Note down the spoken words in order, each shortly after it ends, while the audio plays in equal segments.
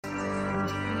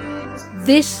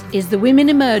This is the Women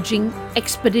Emerging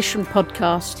Expedition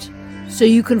podcast, so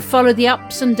you can follow the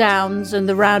ups and downs and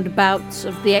the roundabouts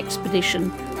of the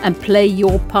expedition and play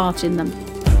your part in them.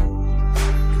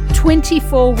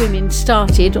 24 women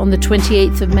started on the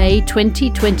 28th of May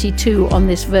 2022 on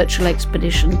this virtual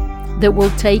expedition that will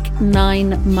take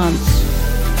 9 months.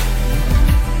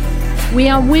 We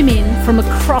are women from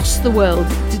across the world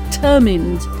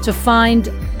determined to find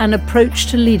an approach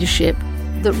to leadership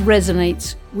that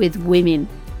resonates with women.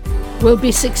 We'll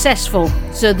be successful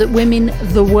so that women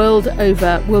the world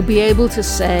over will be able to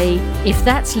say, if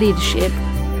that's leadership,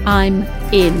 I'm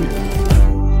in.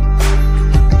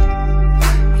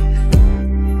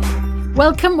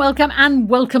 Welcome.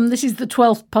 This is the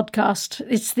 12th podcast.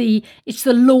 It's the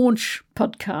launch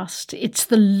podcast. It's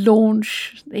the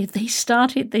launch. They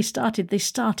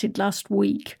started last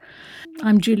week.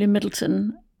 I'm Julia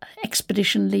Middleton,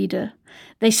 expedition leader.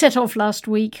 They set off last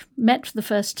week, met for the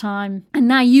first time, and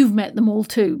now you've met them all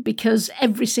too, because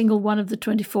every single one of the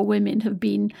 24 women have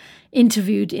been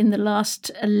interviewed in the last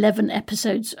 11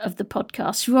 episodes of the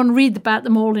podcast. If you want to read about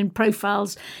them all in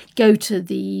profiles, go to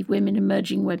the Women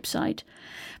Emerging website.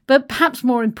 But perhaps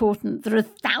more important, there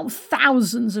are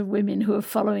thousands of women who are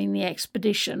following the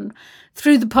expedition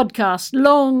through the podcast.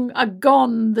 Long are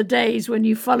gone the days when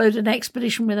you followed an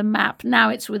expedition with a map. Now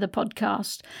it's with a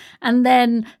podcast. And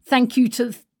then thank you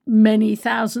to many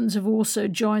thousands who have also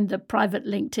joined the private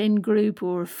LinkedIn group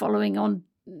or are following on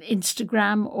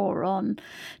Instagram or on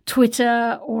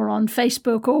Twitter or on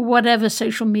Facebook or whatever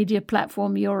social media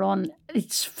platform you're on.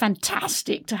 It's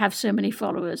fantastic to have so many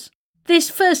followers.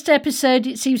 This first episode,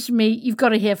 it seems to me, you've got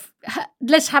to hear,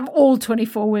 let's have all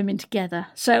 24 women together.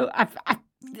 So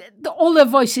all their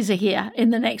voices are here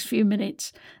in the next few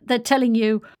minutes. They're telling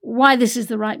you why this is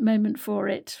the right moment for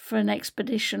an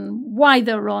expedition, why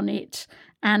they're on it,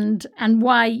 and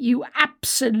why you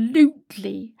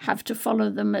absolutely have to follow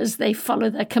them as they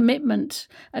follow their commitment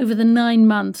over the 9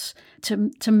 months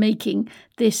to making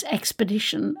this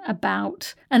expedition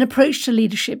about an approach to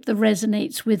leadership that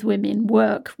resonates with women.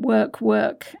 Work,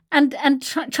 and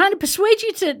trying to persuade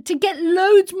you to get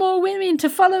loads more women to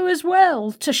follow as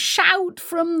well, to shout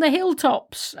from the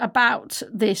hilltops about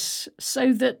this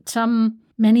so that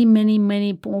many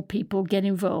more people get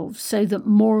involved, so that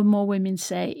more and more women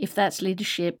say, if that's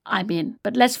leadership, I'm in.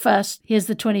 But here's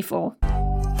the 24.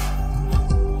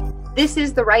 This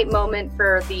is the right moment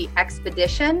for the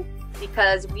expedition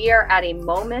because we are at a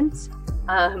moment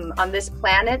on this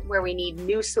planet where we need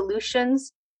new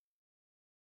solutions.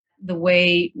 The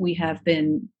way we have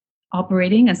been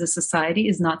operating as a society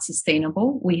is not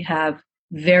sustainable. We have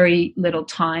very little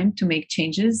time to make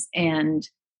changes, and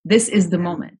this is the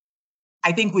moment.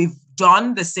 I think we've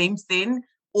done the same thing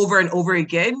over and over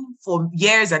again for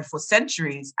years and for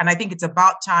centuries. And I think it's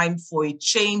about time for a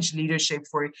change leadership,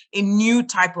 for a new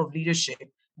type of leadership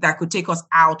that could take us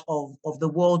out of the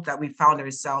world that we found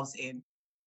ourselves in.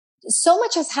 So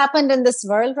much has happened in this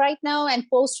world right now, and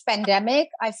post-pandemic,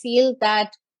 I feel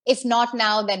that if not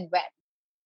now, then when?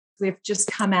 We've just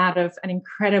come out of an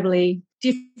incredibly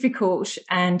difficult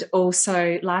and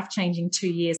also life-changing 2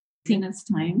 years. I think it's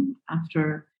time,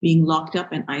 after being locked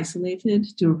up and isolated,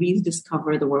 to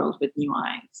rediscover the world with new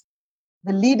eyes.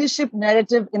 The leadership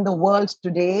narrative in the world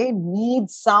today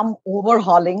needs some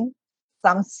overhauling,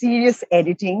 some serious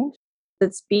editing.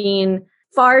 It's been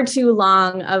far too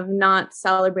long of not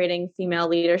celebrating female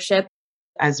leadership.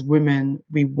 As women,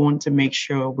 we want to make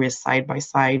sure we're side by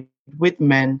side with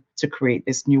men to create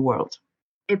this new world.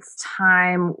 It's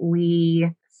time we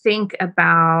think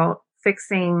about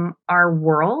fixing our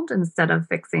world instead of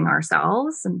fixing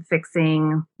ourselves and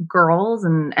fixing girls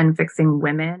and fixing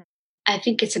women. I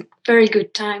think it's a very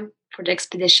good time for the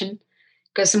expedition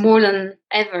because more than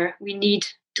ever, we need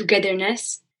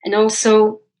togetherness and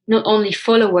also not only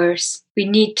followers, we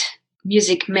need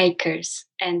music makers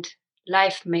and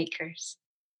life makers.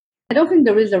 I don't think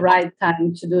there is a right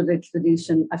time to do the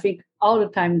expedition. I think all the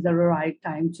time is the right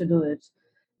time to do it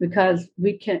because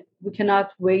we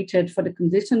cannot wait it for the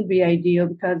condition to be ideal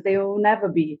because they will never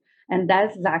be. And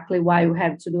that's exactly why we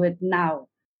have to do it now.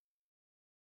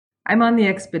 I'm on the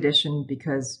expedition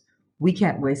because we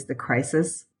can't waste the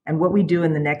crisis. And what we do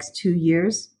in the next 2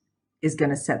 years is going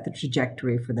to set the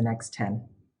trajectory for the next 10.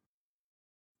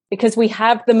 Because we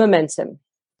have the momentum.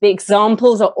 The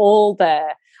examples are all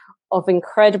there of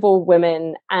incredible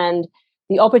women, and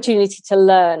the opportunity to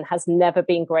learn has never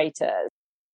been greater.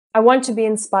 I want to be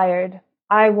inspired.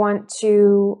 I want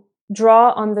to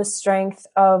draw on the strength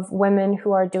of women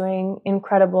who are doing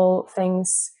incredible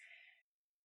things.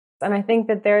 And I think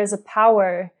that there is a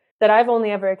power that I've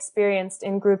only ever experienced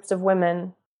in groups of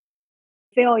women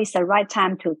feel it's the right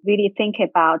time to really think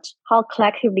about how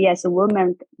collectively as a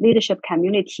women leadership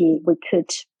community we could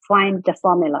find the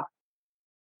formula.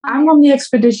 I'm on the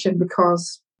expedition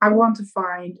because I want to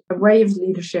find a way of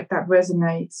leadership that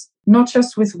resonates not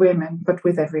just with women, but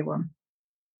with everyone.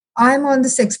 I'm on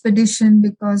this expedition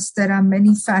because there are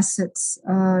many facets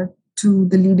to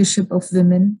the leadership of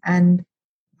women, and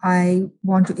I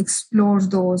want to explore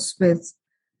those with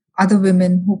other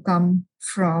women who come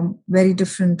from very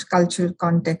different cultural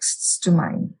contexts to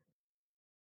mine.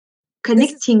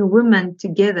 Connecting women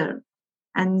together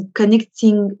and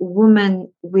connecting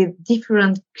women with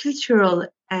different cultural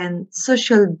and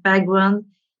social background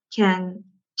can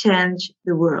change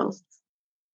the world.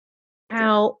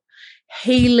 How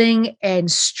healing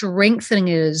and strengthening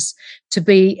it is to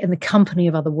be in the company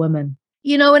of other women.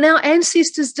 You know, and our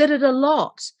ancestors did it a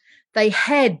lot. They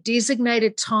had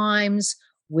designated times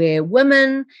where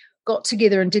women got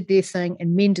together and did their thing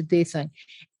and men did their thing.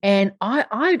 And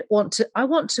I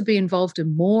want to be involved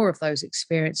in more of those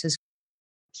experiences.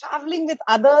 Traveling with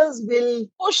others will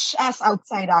push us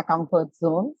outside our comfort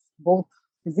zones, both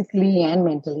physically and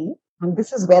mentally. And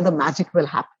this is where the magic will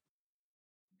happen.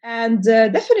 And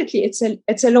definitely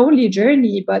it's a lonely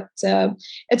journey, but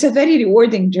it's a very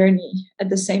rewarding journey at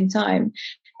the same time.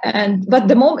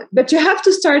 But you have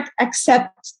to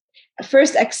accept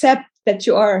that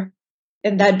you are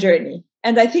in that journey.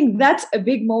 And I think that's a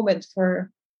big moment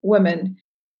for women.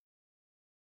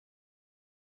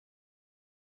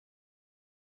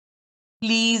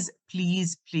 Please,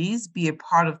 please, please be a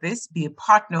part of this, be a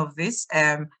partner of this.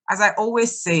 As I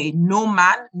always say, no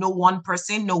man, no one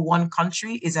person, no one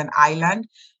country is an island.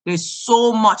 There's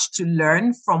so much to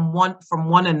learn from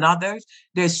one another.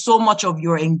 There's so much of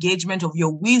your engagement, of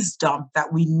your wisdom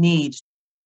that we need.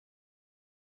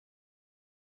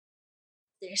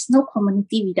 There's no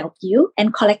community without you,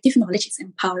 and collective knowledge is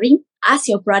empowering. Ask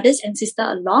your brothers and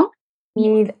sisters along. We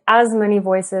need as many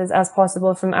voices as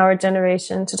possible from our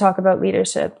generation to talk about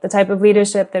leadership, the type of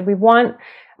leadership that we want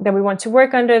to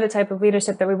work under, the type of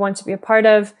leadership that we want to be a part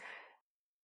of.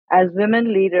 As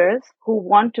women leaders who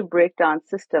want to break down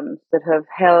systems that have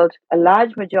held a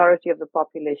large majority of the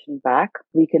population back,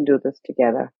 we can do this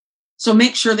together. So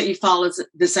make sure that you follow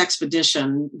this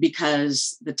expedition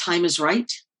because the time is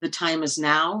right. The time is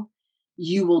now.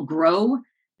 You will grow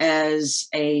as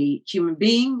a human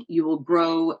being, you will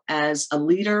grow as a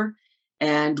leader,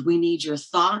 and we need your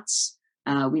thoughts,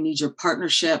 we need your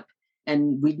partnership,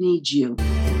 and we need you.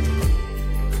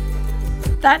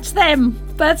 That's them.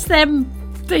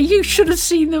 You should have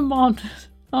seen them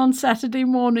on Saturday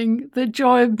morning, the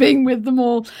joy of being with them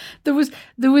all. There was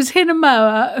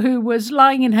Hinamoa, who was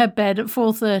lying in her bed at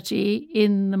 4:30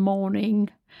 in the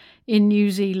morning in New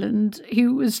Zealand,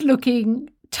 who was looking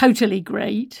totally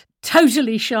great.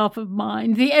 Totally sharp of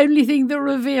mind. The only thing that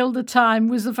revealed the time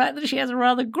was the fact that she has a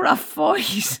rather gruff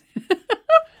voice.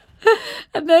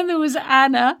 And then there was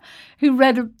Anna, who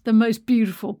read the most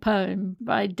beautiful poem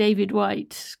by David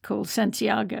White called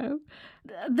Santiago.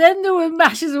 Then there were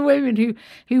masses of women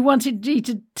who wanted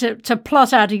to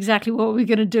plot out exactly what we're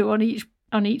going to do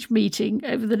on each meeting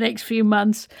over the next few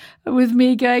months, with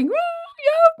me going,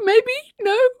 yeah, maybe,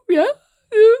 no, yeah.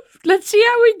 Let's see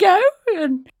how we go.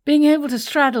 And being able to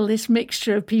straddle this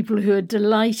mixture of people who are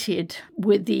delighted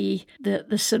with the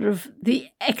sort of the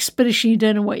expedition, you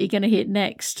don't know what you're going to hit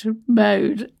next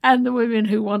mode, and the women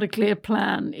who want a clear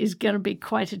plan is going to be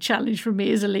quite a challenge for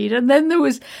me as a leader. And then there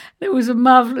was a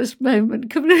marvellous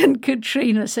moment.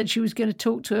 Katrina said she was going to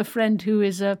talk to a friend who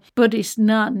is a Buddhist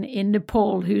nun in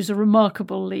Nepal, who's a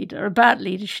remarkable leader, about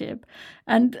leadership.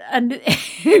 And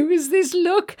it was this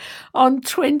look on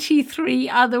 23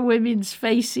 other women's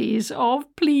faces of,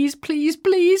 please, please,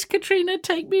 please, Katrina,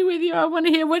 take me with you. I want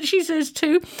to hear what she says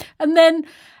too. And then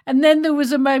there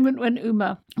was a moment when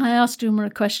I asked Uma a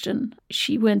question.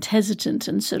 She went hesitant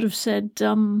and sort of said,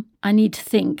 I need to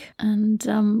think, and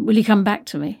will you come back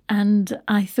to me? And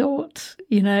I thought,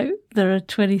 there are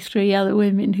 23 other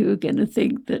women who are going to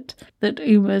think that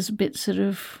Uma's a bit sort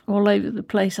of all over the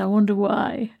place. I wonder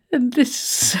why. And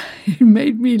this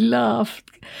made me laugh.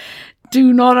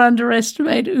 Do not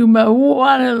underestimate Uma,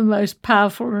 one of the most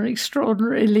powerful and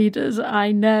extraordinary leaders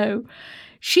I know.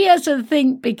 She has to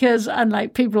think because,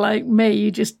 unlike people like me,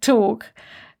 you just talk.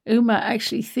 Uma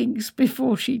actually thinks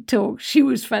before she talks. She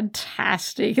was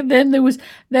fantastic. And then there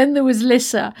was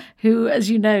Lissa, who, as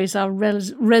you know, is our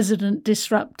resident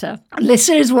disruptor.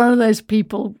 Lissa is one of those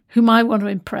people whom I want to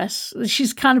impress.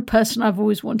 She's the kind of person I've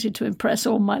always wanted to impress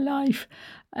all my life.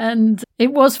 And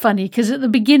it was funny because at the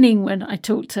beginning when I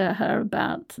talked to her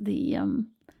about the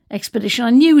expedition. I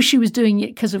knew she was doing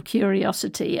it because of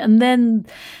curiosity, and then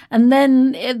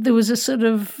there was a sort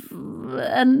of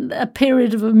a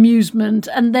period of amusement,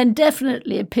 and then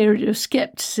definitely a period of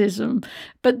skepticism.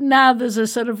 But now there's a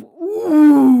sort of,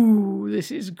 ooh, this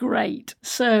is great.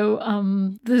 So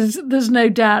there's no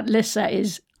doubt Lissa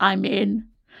is, I'm in.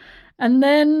 And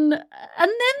then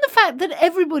the fact that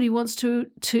everybody wants to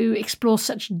explore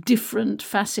such different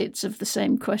facets of the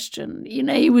same question. You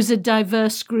know, it was a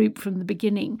diverse group from the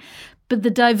beginning, but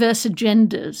the diverse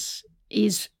agendas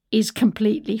is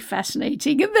completely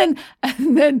fascinating.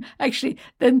 And then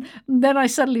I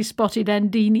suddenly spotted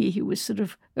Andini, who was sort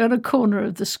of on a corner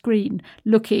of the screen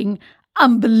looking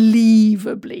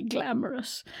unbelievably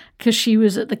glamorous because she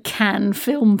was at the Cannes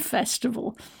Film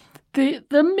Festival.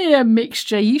 The mere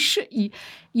mixture, you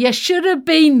should have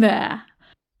been there.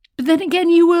 But then again,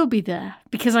 you will be there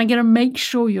because I'm going to make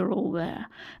sure you're all there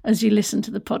as you listen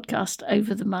to the podcast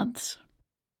over the months.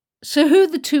 So who are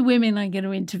the two women I'm going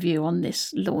to interview on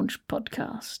this launch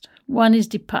podcast? One is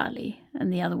Deepali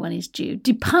and the other one is Jude.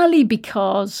 Deepali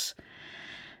because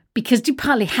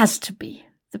Deepali has to be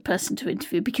the person to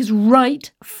interview, because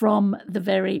right from the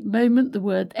very moment the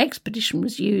word expedition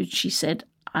was used, she said,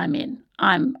 I'm in.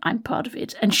 I'm part of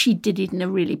it. And she did it in a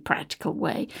really practical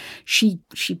way. She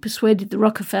persuaded the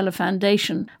Rockerfeller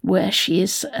Foundation, where she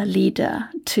is a leader,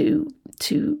 to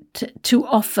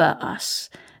offer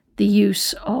us the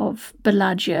use of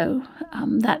Bellagio,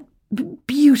 that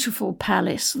beautiful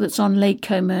palace that's on Lake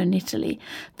Como in Italy,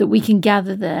 that we can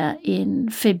gather there in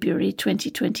February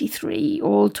 2023,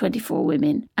 all 24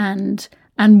 women, and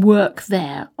work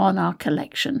there on our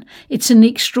collection. It's an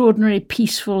extraordinary,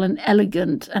 peaceful and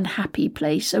elegant and happy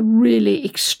place, a really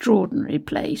extraordinary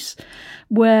place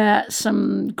where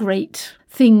some great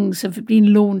things have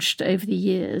been launched over the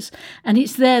years. And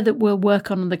it's there that we'll work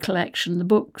on the collection, the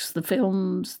books, the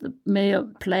films, the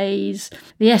plays,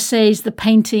 the essays, the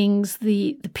paintings,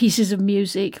 the pieces of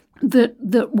music that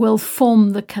will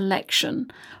form the collection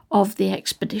of the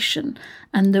expedition,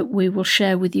 and that we will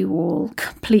share with you all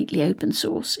completely open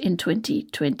source in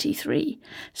 2023,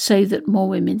 so that more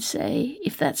women say,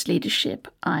 if that's leadership,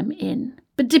 I'm in.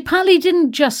 But Deepali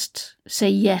didn't just say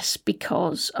yes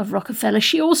because of Rockerfeller.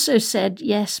 She also said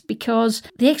yes because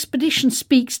the expedition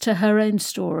speaks to her own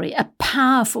story, a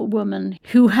powerful woman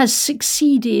who has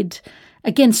succeeded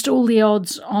against all the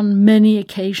odds on many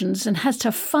occasions and has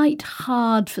to fight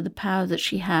hard for the power that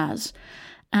she has.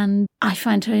 And I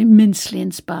find her immensely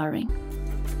inspiring.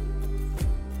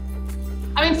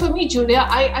 I mean, for me, Julia,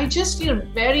 I just feel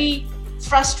very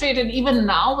frustrated even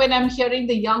now when I'm hearing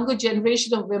the younger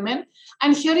generation of women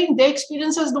and hearing their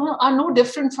experiences are no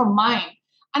different from mine.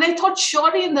 And I thought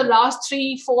surely in the last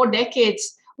 3-4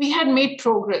 decades, we had made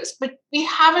progress, but we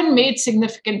haven't made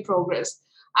significant progress.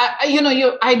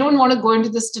 I don't want to go into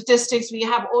the statistics. We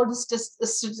have all the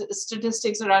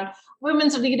statistics around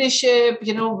women's leadership,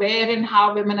 where and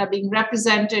how women are being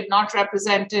represented, not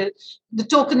represented, the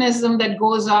tokenism that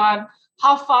goes on,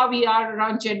 how far we are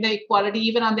around gender equality,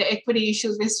 even on the equity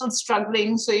issues, we're still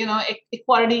struggling. So,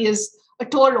 equality is a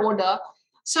tall order.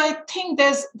 So I think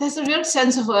there's a real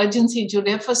sense of urgency,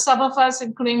 Julia, for some of us,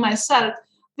 including myself.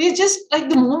 We just, like,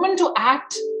 the moment to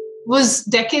act was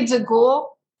decades ago,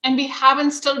 and we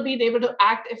haven't still been able to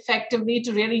act effectively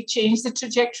to really change the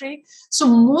trajectory. So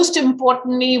most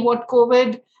importantly, what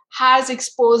COVID has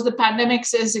exposed, the pandemic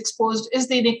has exposed, is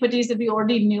the inequities that we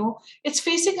already knew. It's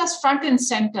facing us front and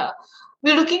center.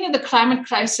 We're looking at the climate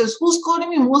crisis. Who's going to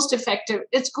be most effective?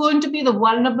 It's going to be the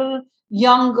vulnerable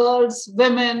young girls,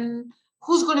 women.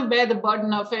 Who's going to bear the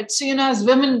burden of it? So, as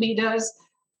women leaders,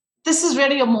 this is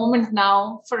really a moment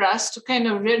now for us to kind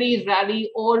of really rally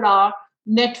all our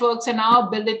networks and our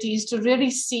abilities to really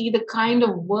see the kind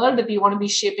of world that we want to be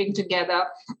shaping together.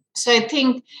 So I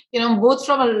think, both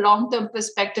from a long-term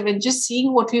perspective and just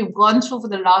seeing what we've gone through for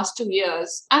the last 2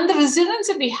 years and the resilience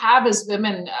that we have as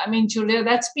women, I mean, Julia,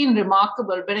 that's been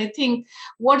remarkable. But I think,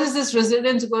 what is this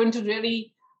resilience going to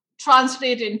really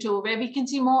translate into, where we can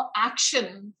see more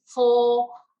action for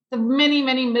the many,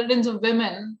 many millions of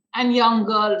women and young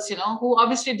girls, who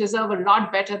obviously deserve a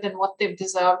lot better than what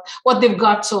they've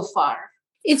got so far.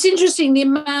 It's interesting, the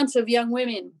amount of young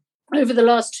women over the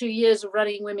last 2 years of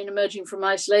running Women Emerging from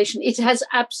Isolation. It has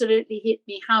absolutely hit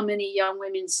me how many young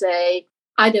women say,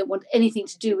 I don't want anything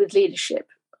to do with leadership.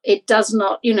 It does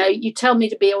not, you tell me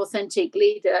to be an authentic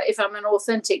leader. If I'm an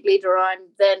authentic leader, I'm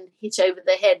then hit over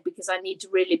the head because I need to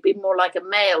really be more like a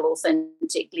male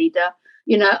authentic leader.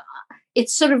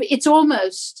 It's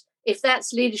almost, if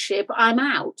that's leadership, I'm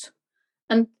out.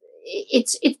 And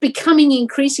it's becoming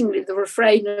increasingly the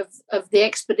refrain of the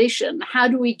expedition. How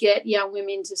do we get young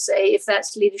women to say, if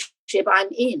that's leadership, I'm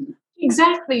in?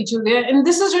 Exactly, Julia. And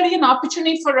this is really an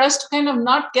opportunity for us to kind of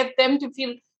not get them to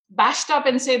feel bashed up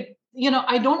and say,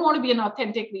 I don't want to be an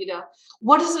authentic leader.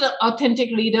 What does an authentic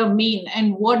leader mean?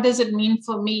 And what does it mean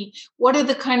for me? What are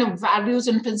the kind of values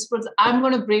and principles I'm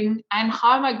going to bring? And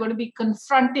how am I going to be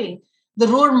confronting the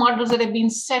role models that have been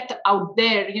set out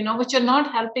there, which are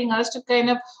not helping us to kind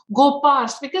of go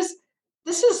past? Because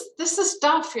this is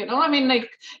tough, I mean, like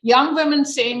young women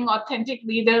saying authentic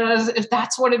leaders, if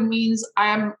that's what it means,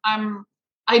 I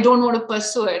don't want to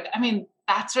pursue it. I mean,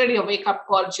 that's really a wake-up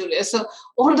call, Julia. So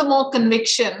all the more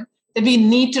conviction that we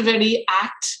need to really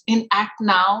act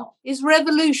now. Is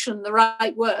revolution the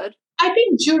right word? I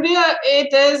think, Julia,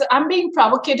 it is. I'm being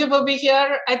provocative over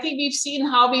here. I think we've seen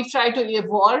how we've tried to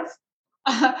evolve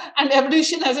and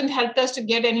evolution hasn't helped us to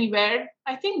get anywhere.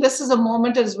 I think this is a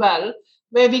moment as well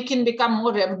where we can become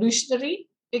more revolutionary,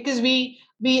 because we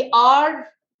are,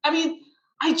 I mean,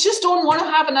 I just don't want to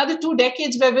have another 2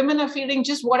 decades where women are feeling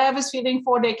just what I was feeling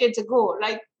 4 decades ago.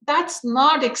 Like, that's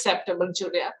not acceptable,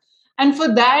 Julia. And for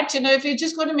that, if you're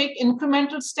just going to make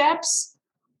incremental steps,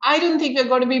 I don't think we're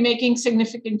going to be making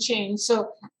significant change.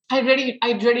 So I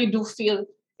really do feel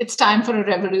it's time for a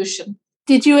revolution.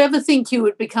 Did you ever think you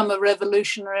would become a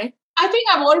revolutionary? I think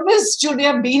I've always,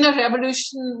 Julia, been a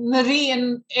revolutionary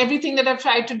in everything that I've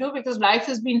tried to do, because life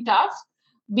has been tough.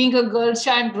 Being a girl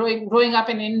child, growing up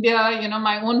in India,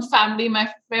 my own family,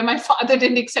 where my father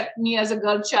didn't accept me as a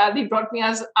girl child. He brought me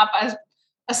up as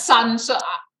a son. So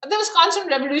there was constant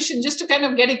revolution just to kind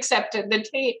of get accepted that,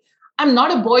 hey, I'm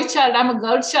not a boy child, I'm a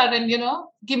girl child. And,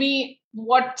 give me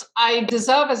what I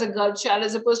deserve as a girl child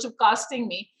as opposed to casting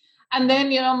me. And then,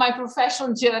 my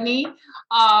professional journey,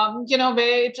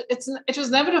 where it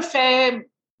was never a fair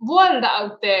world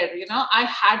out there. I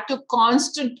had to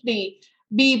constantly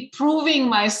be proving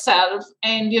myself.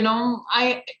 And,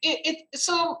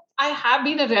 so I have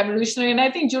been a revolutionary. And I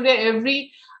think, Julia,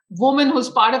 every woman who's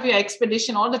part of your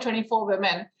expedition, all the 24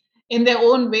 women in their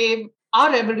own way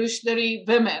are revolutionary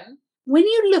women. When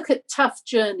you look at tough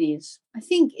journeys, I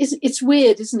think it's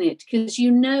weird, isn't it? Because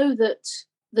that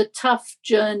the tough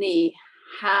journey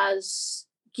has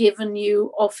given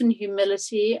you often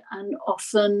humility and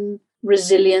often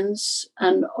resilience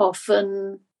and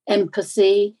often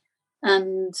empathy.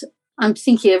 And I'm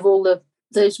thinking of all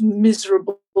those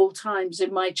miserable times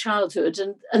in my childhood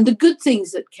and the good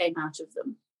things that came out of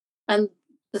them and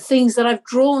the things that I've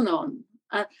drawn on.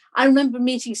 I remember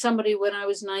meeting somebody when I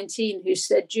was 19 who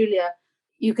said, Julia,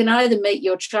 you can either make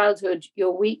your childhood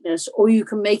your weakness or you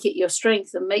can make it your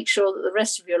strength and make sure that the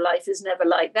rest of your life is never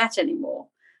like that anymore.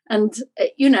 And,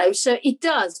 so it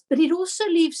does. But it also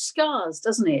leaves scars,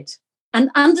 doesn't it?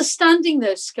 And understanding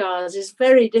those scars is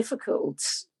very difficult.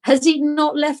 Has it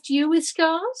not left you with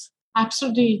scars?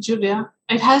 Absolutely, Julia.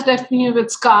 It has left me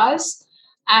with scars.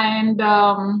 And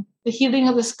the healing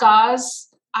of the scars,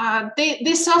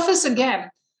 they surface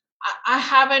again. I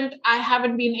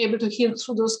haven't been able to heal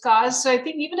through those scars. So I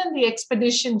think even in the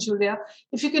expedition, Julia,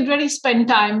 if you could really spend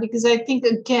time, because I think,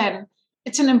 again,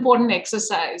 it's an important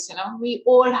exercise. We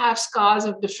all have scars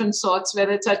of different sorts,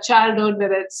 whether it's our childhood,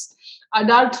 whether it's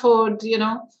adulthood,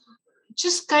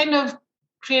 just kind of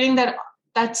creating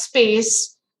that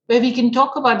space where we can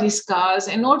talk about these scars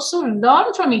and also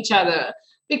learn from each other.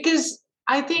 Because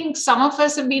I think some of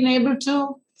us have been able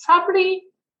to probably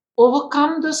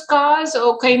overcome the scars,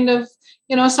 or kind of,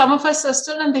 some of us are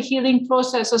still in the healing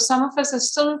process, or some of us are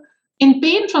still in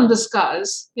pain from the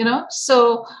scars,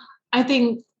 So I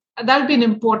think that'll be an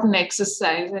important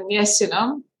exercise. And yes,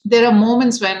 there are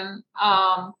moments when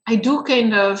I do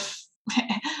kind of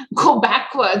go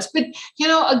backwards, but,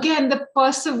 again, the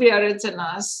perseverance in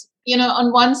us,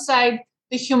 on one side,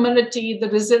 the humility, the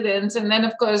resilience, and then,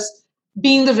 of course,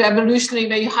 being the revolutionary,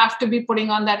 where you have to be putting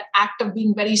on that act of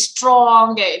being very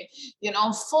strong and,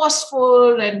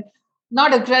 forceful and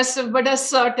not aggressive, but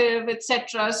assertive,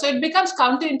 etc. So it becomes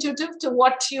counterintuitive to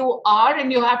what you are, and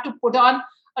you have to put on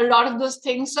a lot of those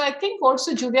things. So I think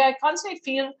also, Julia, I constantly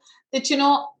feel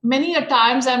that, many a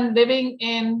times I'm living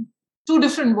in 2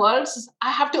 different worlds.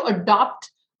 I have to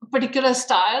adopt a particular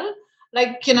style.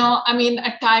 Like,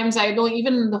 at times I know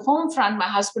even in the home front, my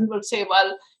husband will say,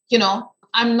 well,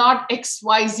 I'm not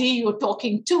XYZ you're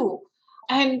talking to.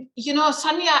 And,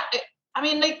 Sunny,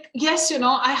 yes,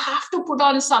 I have to put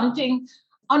on something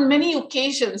on many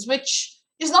occasions, which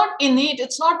is not innate.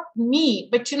 It's not me.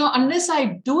 But, unless I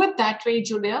do it that way,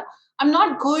 Julia, I'm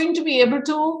not going to be able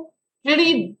to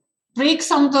really break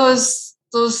some of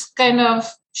those kind of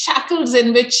shackles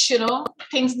in which,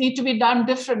 things need to be done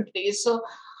differently. So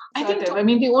I think, I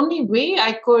mean, the only way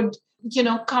I could,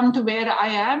 come to where I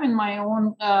am in my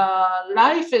own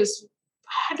life is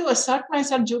I had to assert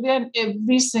myself, Julia, in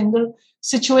every single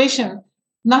situation.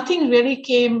 Nothing really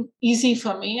came easy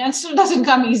for me and still doesn't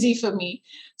come easy for me.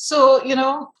 So,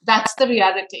 that's the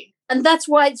reality. And that's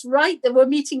why it's right that we're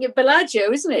meeting at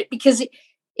Bellagio, isn't it? Because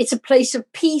it's a place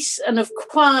of peace and of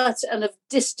quiet and of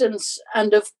distance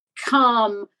and of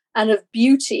calm and of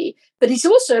beauty. But it's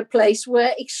also a place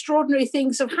where extraordinary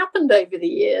things have happened over the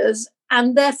years.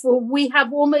 And therefore, we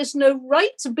have almost no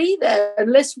right to be there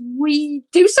unless we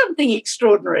do something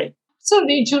extraordinary. So,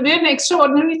 Julian,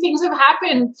 extraordinary things have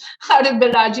happened out of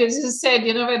Bellagio, as you said,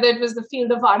 whether it was the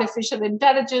field of artificial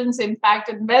intelligence, impact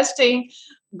investing,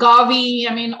 Gavi,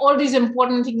 I mean, all these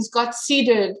important things got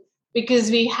seeded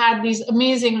because we had these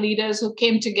amazing leaders who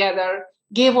came together,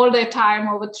 gave all their time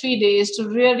over 3 days to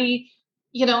really,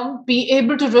 be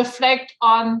able to reflect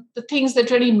on the things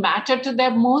that really matter to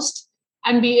them most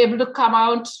and be able to come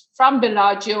out from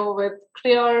Bellagio with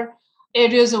clear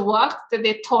areas of work that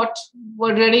they thought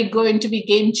were really going to be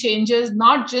game changers,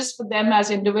 not just for them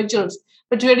as individuals,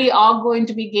 but really are going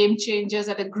to be game changers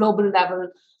at a global level.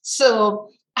 So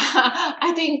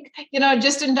I think,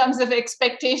 just in terms of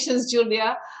expectations,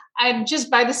 Julia, and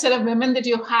just by the set of women that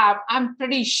you have, I'm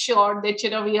pretty sure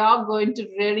that, we are going to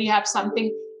really have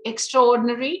something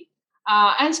extraordinary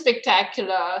and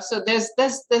spectacular. So there's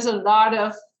a lot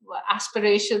of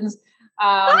aspirations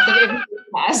that everyone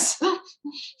has.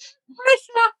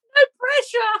 Pressure, no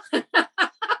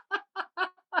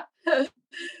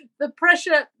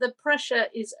pressure. The pressure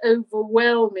is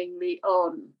overwhelmingly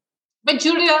on. But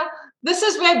Julia, this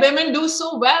is where women do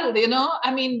so well,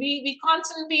 I mean, we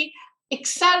constantly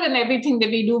excel in everything that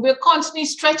we do. We're constantly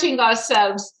stretching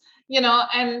ourselves,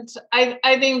 and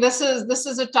I think this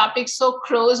is a topic so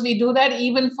close. We do that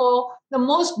even for the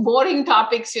most boring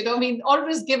topics, we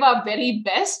always give our very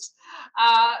best.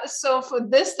 So for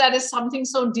this, that is something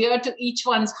so dear to each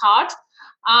one's heart.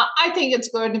 I think it's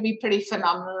going to be pretty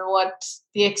phenomenal what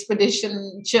the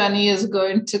expedition journey is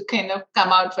going to kind of come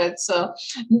out with. So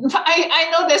I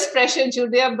know there's pressure,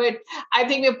 Julia, but I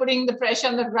think we're putting the pressure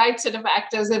on the right set of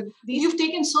actors. And you've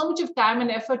taken so much of time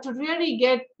and effort to really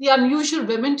get the unusual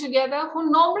women together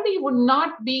who normally would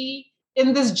not be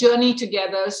in this journey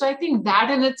together. So I think that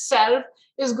in itself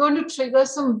is going to trigger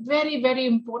some very, very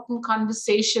important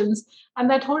conversations. And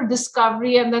that whole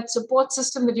discovery and that support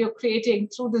system that you're creating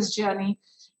through this journey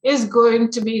is going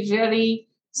to be really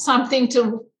something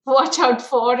to watch out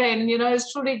for. And,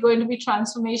 it's truly going to be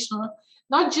transformational,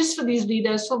 not just for these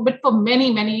leaders, but for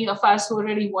many, many of us who are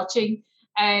really watching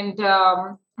and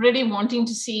really wanting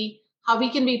to see how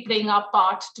we can be playing our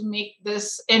part to make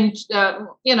this end, I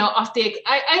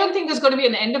don't think there's going to be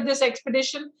an end of this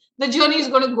expedition. The journey is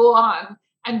going to go on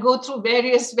and go through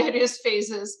various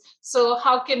phases. So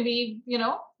how can we,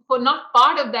 who are not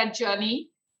part of that journey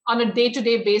on a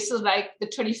day-to-day basis, like the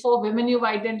 24 women you've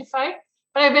identified,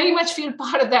 but I very much feel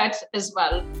part of that as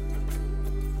well.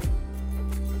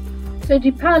 So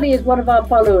Deepali is one of our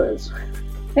followers.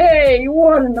 Hey,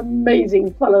 what an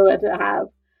amazing follower to have.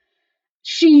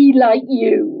 She, like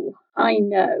you, I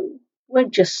know,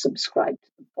 won't just subscribe to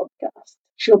the podcast.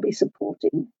 She'll be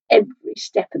supporting every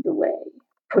step of the way,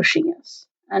 pushing us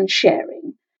and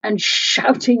sharing and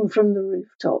shouting from the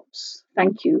rooftops.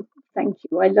 Thank you. Thank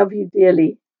you. I love you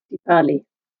dearly, Deepali.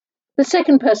 The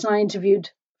second person I interviewed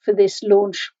for this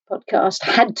launch podcast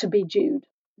had to be Jude.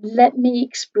 Let me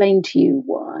explain to you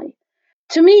why.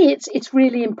 To me, it's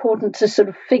really important to sort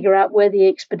of figure out where the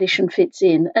expedition fits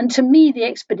in. And to me, the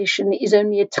expedition is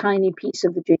only a tiny piece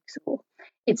of the jigsaw.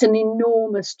 It's an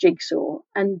enormous jigsaw.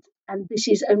 And this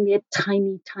is only a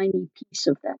tiny, tiny piece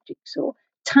of that jigsaw.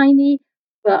 Tiny,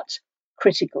 but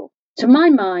critical. To my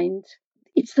mind,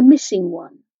 it's the missing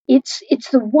one. It's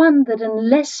the one that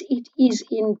unless it is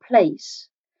in place,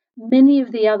 many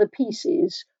of the other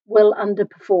pieces will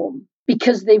underperform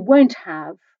because they won't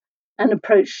have an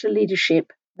approach to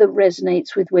leadership that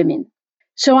resonates with women.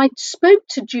 So I spoke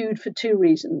to Jude for two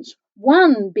reasons.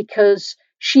 One, because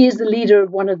she is the leader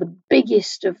of one of the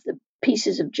biggest of the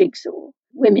pieces of jigsaw,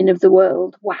 Women of the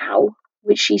World, WOW,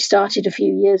 which she started a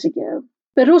few years ago.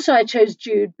 But also I chose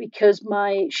Jude because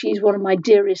she's one of my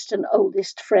dearest and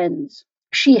oldest friends.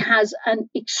 She has an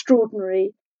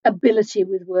extraordinary ability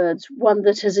with words, one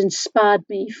that has inspired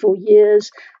me for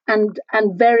years. And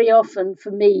very often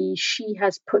for me, she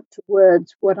has put to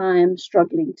words what I am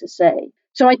struggling to say.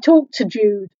 So I talked to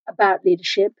Jude about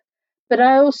leadership, but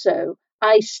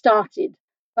I started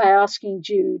by asking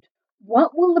Jude,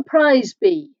 what will the prize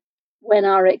be when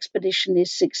our expedition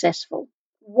is successful?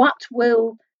 What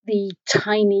will the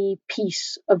tiny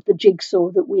piece of the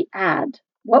jigsaw that we add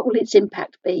What will its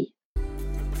impact be?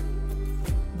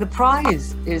 The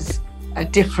prize is a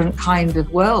different kind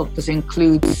of world that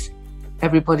includes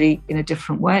everybody in a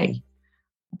different way.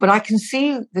 But I can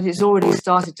see that it's already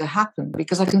started to happen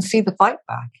because I can see the fight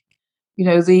back. You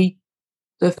know, the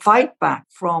fight back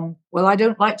from, well, I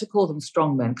don't like to call them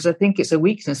strong men because I think it's a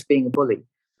weakness being a bully.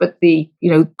 But the,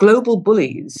 global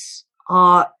bullies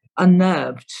are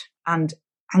unnerved and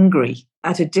angry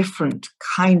at a different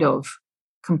kind of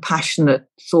compassionate,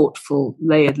 thoughtful,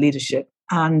 layered leadership.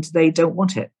 And they don't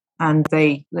want it. And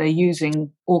they're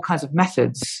using all kinds of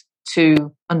methods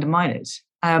to undermine it.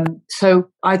 So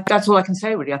that's all I can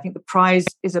say, really. I think the prize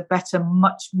is a better,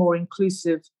 much more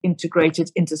inclusive,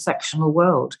 integrated, intersectional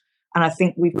world. And I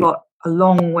think we've got a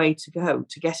long way to go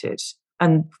to get it.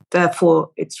 And therefore,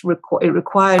 it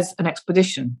requires an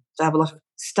expedition to have a lot of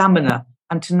stamina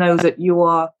and to know that you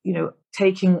are,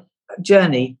 taking a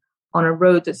journey on a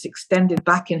road that's extended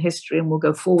back in history and will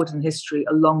go forward in history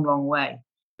a long, long way.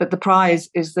 But the prize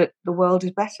is that the world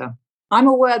is better. I'm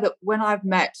aware that when I've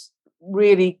met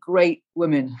really great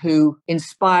women who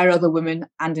inspire other women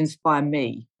and inspire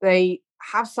me, they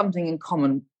have something in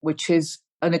common, which is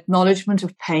an acknowledgement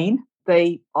of pain.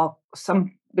 They are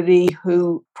somebody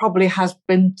who probably has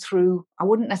been through, I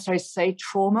wouldn't necessarily say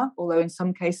trauma, although in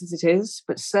some cases it is,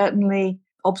 but certainly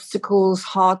obstacles,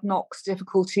 hard knocks,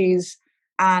 difficulties,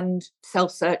 and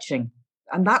self-searching.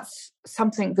 And that's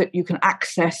something that you can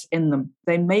access in them.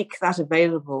 They make that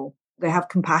available. They have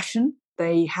compassion.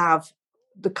 They have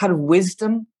the kind of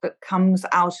wisdom that comes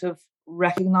out of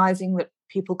recognizing that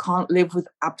people can't live with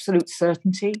absolute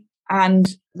certainty. And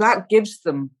that gives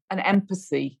them an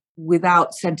empathy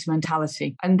without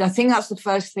sentimentality. And I think that's the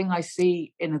first thing I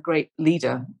see in a great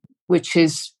leader, which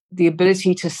is the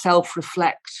ability to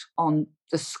self-reflect on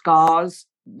the scar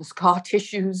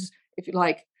tissues, if you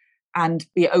like, and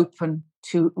be open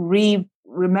to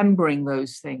remembering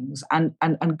those things and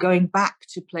going back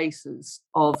to places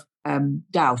of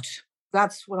doubt.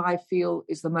 That's what I feel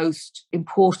is the most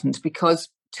important, because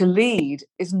to lead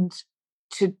isn't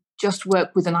to just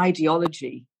work with an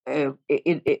ideology. It's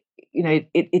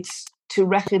to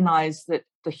recognize that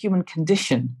the human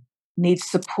condition needs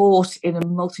support in a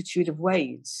multitude of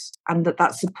ways, and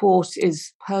that support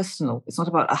is personal. It's not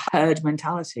about a herd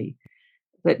mentality,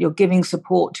 that you're giving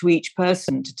support to each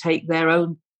person to take their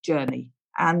own journey.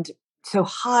 And so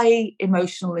high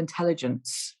emotional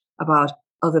intelligence about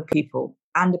other people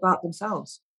and about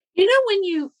themselves. When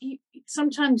you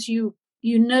sometimes you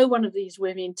know one of these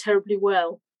women terribly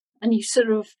well, and you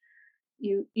sort of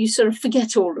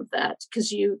forget all of that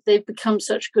because they've become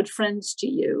such good friends to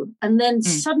you, and then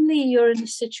suddenly you're in a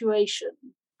situation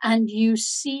and you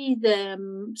see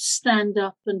them stand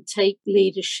up and take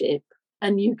leadership,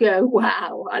 and you go,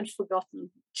 "Wow, I'd forgotten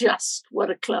just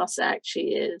what a class act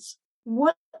she is."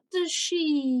 What does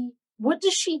she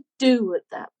do at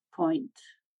that point?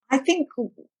 I think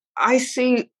I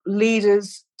see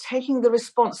leaders taking the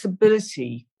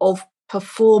responsibility of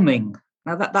performing.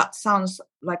 Now that sounds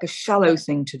like a shallow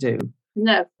thing to do.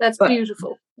 No, that's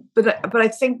beautiful. But I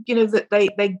think that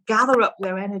they gather up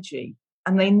their energy,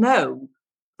 and they know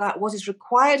that what is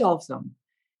required of them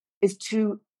is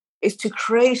to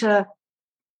create a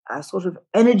sort of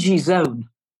energy zone,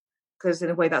 because in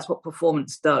a way that's what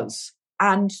performance does,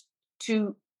 and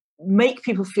to make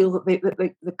people feel that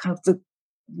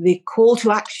the call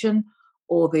to action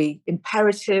or the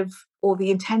imperative or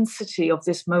the intensity of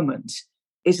this moment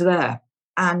is there.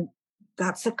 And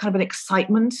that's a kind of an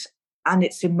excitement, and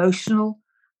it's emotional,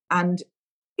 and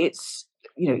it's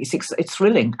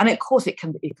thrilling. And of course it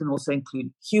can also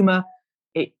include humor.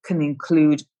 It can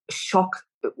include shock,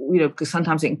 because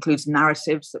sometimes it includes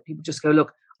narratives that people just go,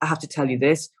 "Look, I have to tell you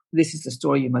this. This is the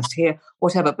story you must hear,"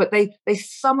 whatever. But they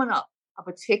summon up a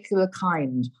particular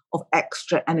kind of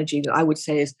extra energy that I would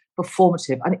say is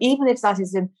performative. And even if that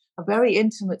is in a very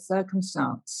intimate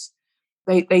circumstance,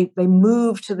 they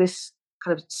move to this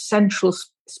kind of central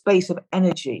space of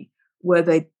energy where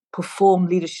they perform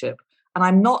leadership. And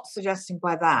I'm not suggesting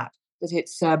by that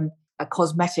it's a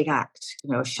cosmetic act,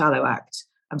 a shallow act.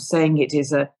 I'm saying it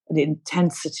is an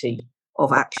intensity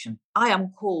of action. I am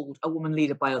called a woman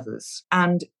leader by others,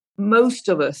 and most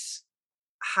of us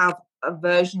have a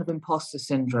version of imposter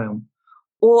syndrome.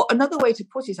 Or another way to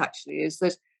put it actually is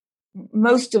that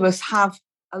most of us have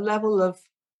a level of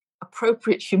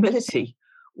appropriate humility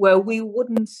where we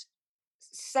wouldn't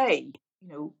say,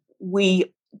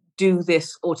 we do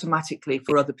this automatically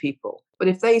for other people. But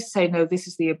if they say, "No, this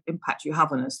is the impact you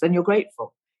have on us," then you're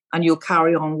grateful and you'll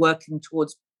carry on working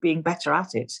towards being better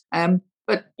at it.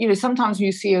 But, sometimes when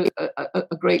you see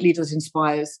a great leader that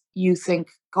inspires, you think,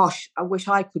 gosh, I wish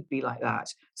I could be like that.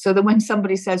 So that when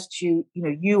somebody says to you,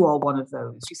 you are one of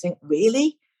those, you think,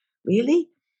 really? Really?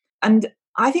 And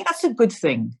I think that's a good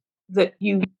thing, that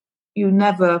you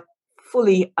never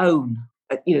fully own,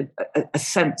 a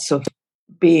sense of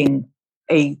being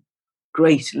a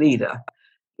great leader,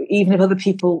 even if other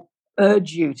people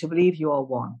urge you to believe you are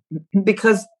one,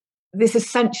 because this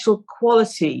essential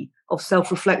quality of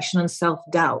self-reflection and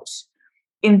self-doubt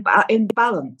in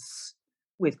balance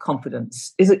with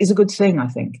confidence is a good thing, I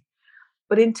think.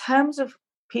 But in terms of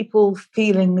people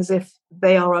feeling as if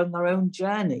they are on their own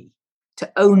journey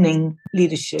to owning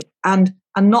leadership and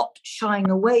not shying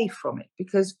away from it,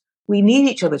 because we need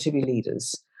each other to be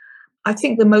leaders, I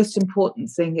think the most important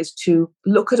thing is to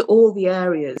look at all the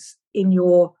areas in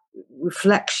your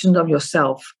reflection of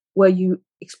yourself where you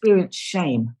experience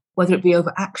shame, whether it be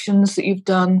over actions that you've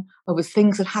done, over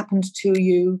things that happened to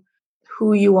you,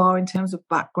 who you are in terms of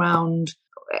background,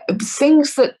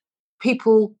 things that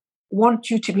people want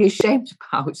you to be ashamed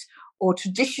about, or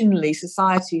traditionally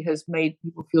society has made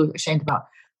people feel ashamed about,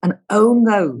 and own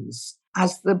those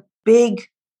as the big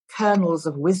kernels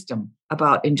of wisdom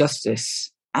about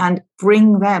injustice and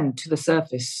bring them to the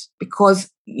surface.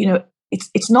 Because,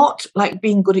 it's not like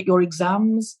being good at your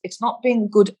exams. It's not being a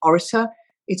good orator.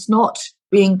 It's not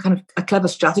being kind of a clever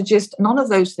strategist. None of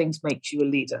those things make you a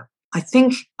leader. I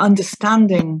think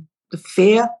understanding the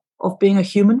fear of being a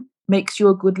human makes you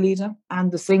a good leader,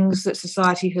 and the things that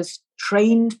society has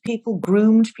trained people,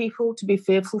 groomed people to be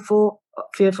fearful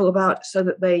about, so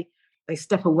that they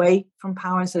step away from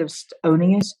power instead of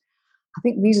owning it. I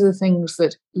think these are the things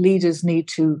that leaders need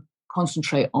to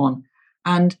concentrate on.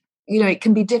 And, it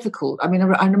can be difficult. I mean,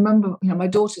 I remember, my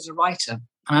daughter's a writer,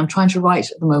 and I'm trying to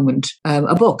write at the moment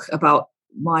a book about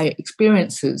my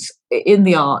experiences in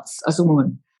the arts as a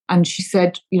woman. And she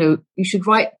said, you should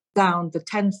write down the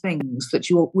 10 things that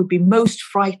you would be most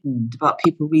frightened about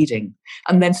people reading,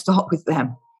 and then start with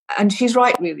them. And she's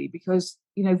right, really, because,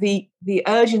 the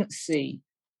urgency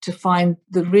to find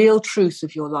the real truth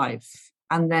of your life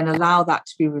and then allow that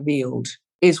to be revealed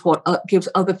is what gives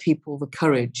other people the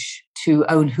courage to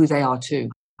own who they are too.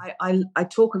 I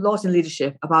talk a lot in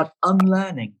leadership about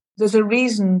unlearning. There's a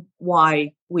reason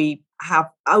why we have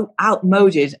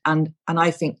outmoded and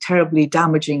I think terribly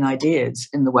damaging ideas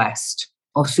in the West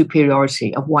of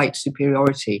superiority, of white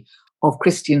superiority, of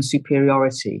Christian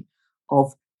superiority,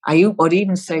 of, I would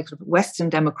even say, sort of Western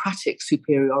democratic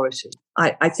superiority.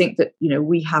 I think that,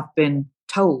 we have been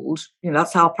told,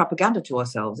 that's our propaganda to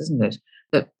ourselves, isn't it?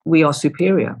 That we are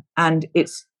superior. And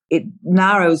it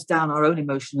narrows down our own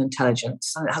emotional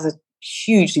intelligence, and it has a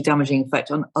hugely damaging effect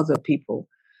on other people.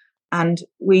 And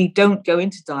we don't go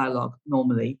into dialogue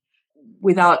normally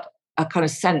without a kind of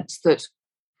sense that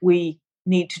we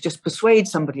need to just persuade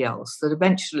somebody else that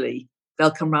eventually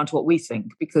they'll come around to what we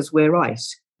think because we're right.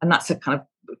 And that's a kind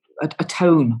of a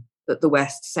tone that the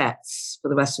West sets for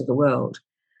the rest of the world.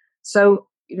 So,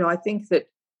 I think that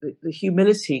the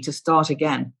humility to start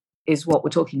again is what we're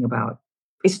talking about.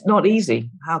 It's not easy.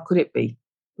 How could it be?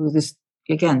 With this,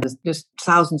 again, there's just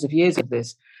thousands of years of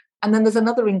this. And then there's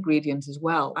another ingredient as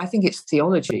well. I think it's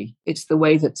theology. It's the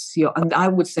way that, and I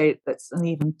would say that's an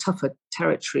even tougher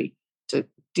territory to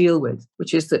deal with,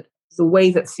 which is that the way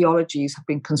that theologies have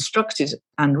been constructed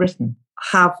and written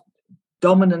have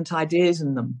dominant ideas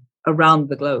in them around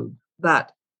the globe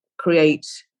that create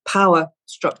power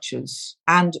structures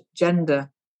and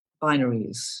gender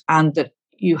binaries, and that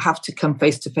you have to come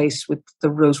face to face with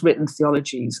those written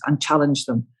theologies and challenge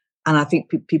them. And I think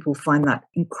people find that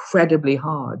incredibly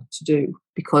hard to do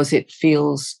because it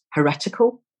feels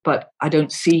heretical. But I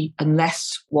don't see,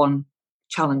 unless one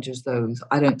challenges those,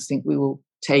 I don't think we will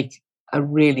take a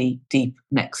really deep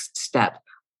next step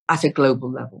at a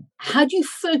global level. How do you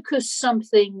focus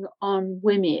something on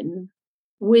women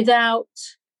without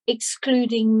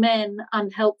excluding men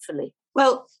unhelpfully?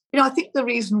 Well, I think the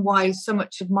reason why so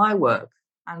much of my work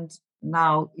and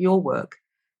now your work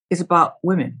is about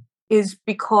women is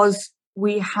because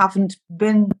we haven't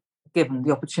been given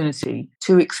the opportunity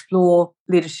to explore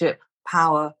leadership,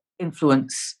 power,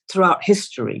 influence throughout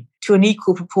history to an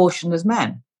equal proportion as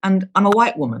men. And I'm a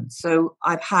white woman, so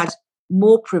I've had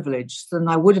more privilege than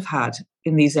I would have had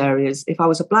in these areas if I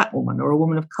was a black woman or a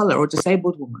woman of color or a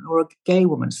disabled woman or a gay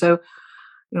woman. So,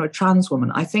 a trans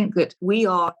woman. I think that we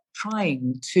are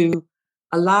trying to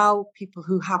allow people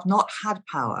who have not had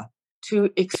power to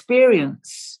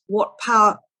experience what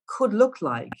power could look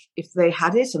like if they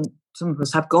had it, and some of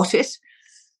us have got it,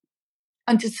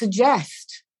 and to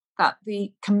suggest that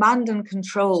the command and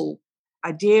control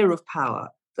idea of power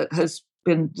that has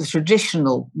been the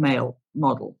traditional male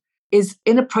model is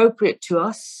inappropriate to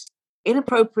us,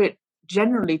 inappropriate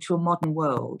generally to a modern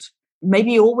world,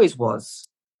 maybe always was.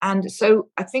 And so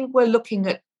I think we're looking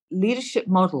at leadership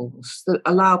models that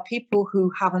allow people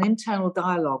who have an internal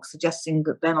dialogue suggesting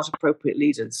that they're not appropriate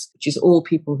leaders, which is all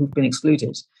people who've been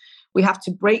excluded. We have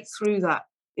to break through that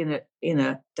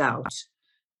inner doubt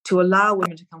to allow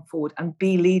women to come forward and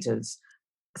be leaders.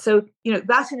 So,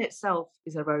 that in itself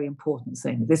is a very important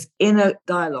thing. This inner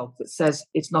dialogue that says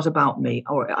it's not about me,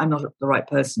 or I'm not the right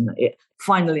person.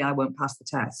 Finally, I won't pass the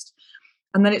test.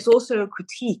 And then it's also a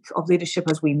critique of leadership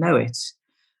as we know it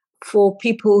for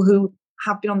people who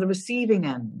have been on the receiving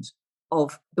end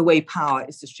of the way power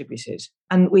is distributed.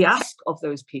 And we ask of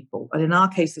those people, and in our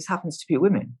case, this happens to be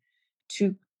women,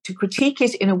 to critique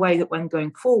it in a way that when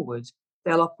going forward,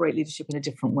 they'll operate leadership in a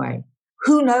different way.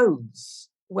 Who knows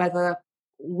whether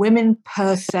women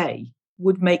per se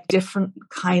would make different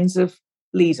kinds of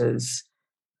leaders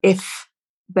if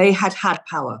they had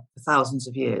power for thousands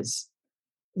of years?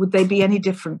 Would they be any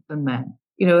different than men?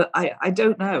 I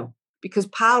don't know, because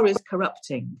power is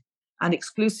corrupting, and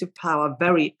exclusive power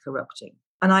very corrupting.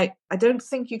 And I don't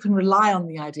think you can rely on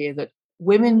the idea that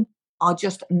women are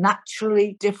just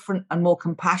naturally different and more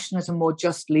compassionate and more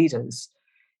just leaders.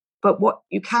 But what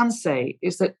you can say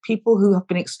is that people who have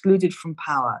been excluded from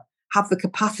power have the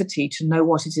capacity to know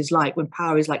what it is like when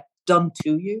power is done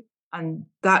to you. And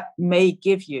that may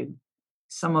give you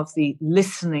some of the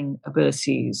listening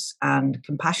abilities and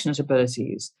compassionate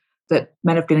abilities that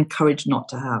men have been encouraged not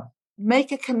to have.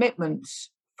 Make a commitment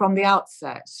from the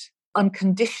outset,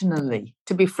 unconditionally,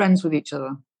 to be friends with each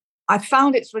other. I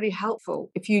found it's really helpful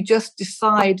if you just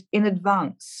decide in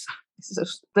advance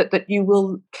that you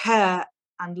will care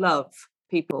and love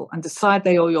people and decide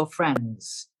they are your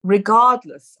friends,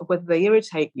 regardless of whether they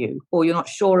irritate you or you're not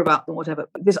sure about them, whatever.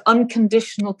 This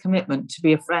unconditional commitment to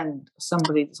be a friend of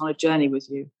somebody that's on a journey with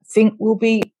you, I think will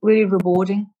be really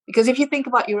rewarding. Because if you think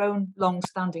about your own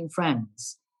long-standing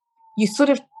friends, you sort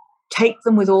of take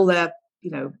them with all their,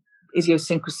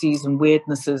 idiosyncrasies and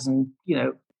weirdnesses and,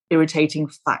 irritating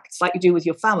facts like you do with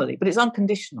your family, but it's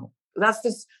unconditional. That's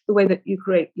just the way that you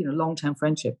create, long-term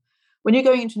friendship. When you're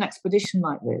going into an expedition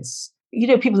like this,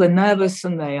 people are nervous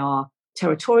and they are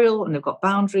territorial and they've got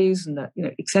boundaries and,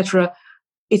 etc.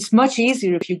 It's much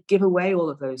easier if you give away all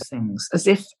of those things as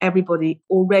if everybody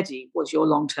already was your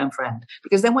long-term friend.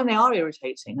 Because then when they are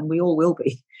irritating, and we all will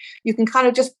be, you can kind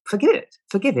of just forgive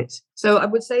it. So I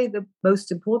would say the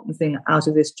most important thing out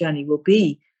of this journey will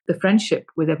be the friendship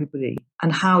with everybody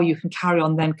and how you can carry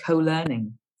on then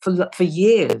co-learning for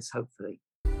years, hopefully.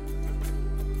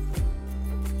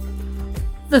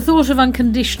 The thought of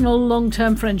unconditional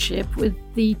long-term friendship with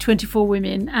the 24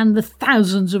 women and the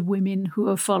thousands of women who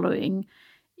are following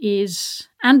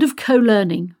and of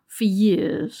co-learning for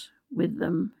years with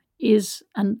them is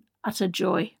an utter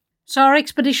joy. So our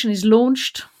expedition is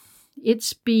launched.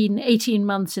 It's been 18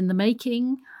 months in the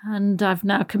making, and I've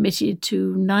now committed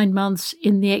to 9 months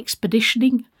in the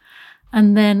expeditioning,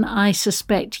 and then I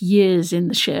suspect years in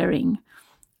the sharing.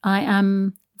 I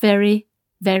am very,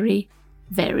 very,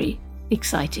 very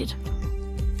excited.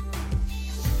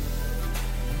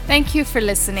 Thank you for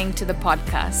listening to the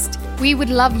podcast. We would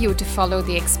love you to follow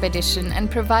the expedition and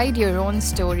provide your own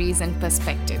stories and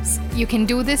perspectives. You can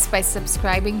do this by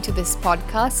subscribing to this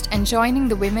podcast and joining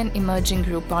the Women Emerging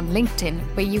group on LinkedIn,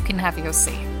 where you can have your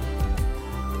say.